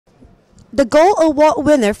the Gold Award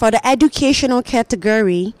winner for the educational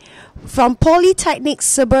category from Politeknik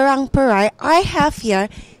Seberang Perai, I have here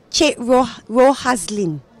Cik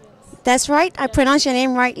Rohazlin. That's right? I pronounced your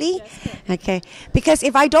name rightly? Yes. Okay. Because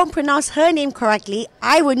if I don't pronounce her name correctly,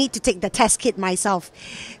 I will need to take the test kit myself.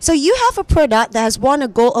 So you have a product that has won a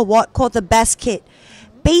gold award called the Best Kit.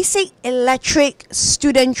 Basic Electric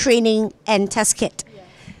Student Training and Test Kit. Yes.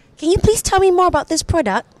 Can you please tell me more about this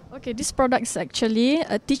product? Okay, this product is actually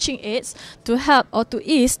a teaching aids to help or to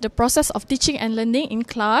ease the process of teaching and learning in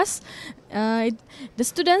class. The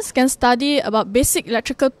students can study about basic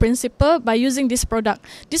electrical principle by using this product.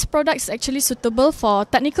 This product is actually suitable for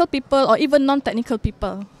technical people or even non-technical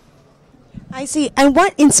people. I see. And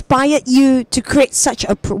what inspired you to create such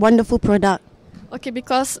a wonderful product? Okay,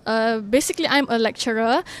 because basically I'm a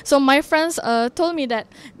lecturer, so my friends told me that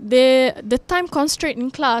the time constraint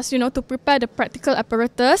in class, to prepare the practical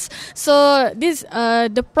apparatus. So this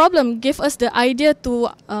the problem gave us the idea to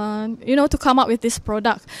to come up with this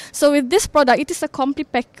product. So with this product, it is a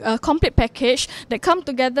complete package that come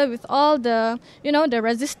together with all the the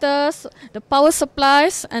resistors, the power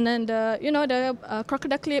supplies, and then the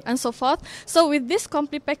crocodile clip and so forth. So with this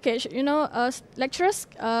complete package, lecturers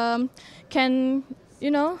can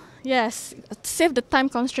save the time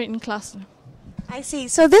constraint in class. I see.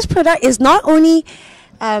 So this product is not only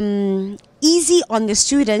easy on the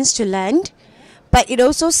students to learn, but it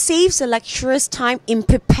also saves the lecturers time in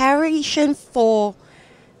preparation for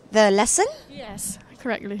the lesson? Yes,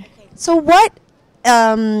 correctly. So what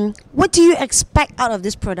do you expect out of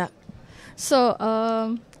this product? So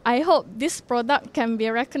I hope this product can be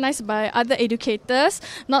recognized by other educators,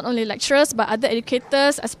 not only lecturers, but other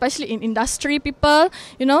educators, especially in industry people,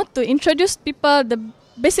 to introduce people the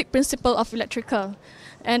basic principle of electrical.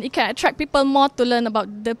 And it can attract people more to learn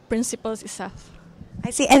about the principles itself. I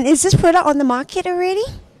see. And is this product on the market already?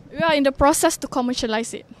 We are in the process to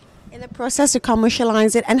commercialize it. In the process to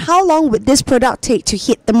commercialize it. And how long would this product take to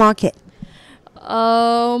hit the market?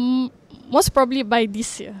 Most probably by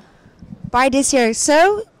this year. By this year.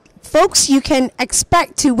 So, folks, you can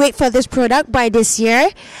expect to wait for this product by this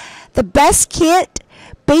year. The Best Kit,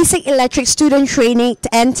 Basic Electric Student Training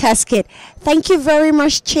and Test Kit. Thank you very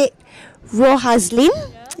much, Cik Rohazlin,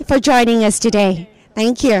 for joining us today.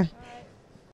 Thank you.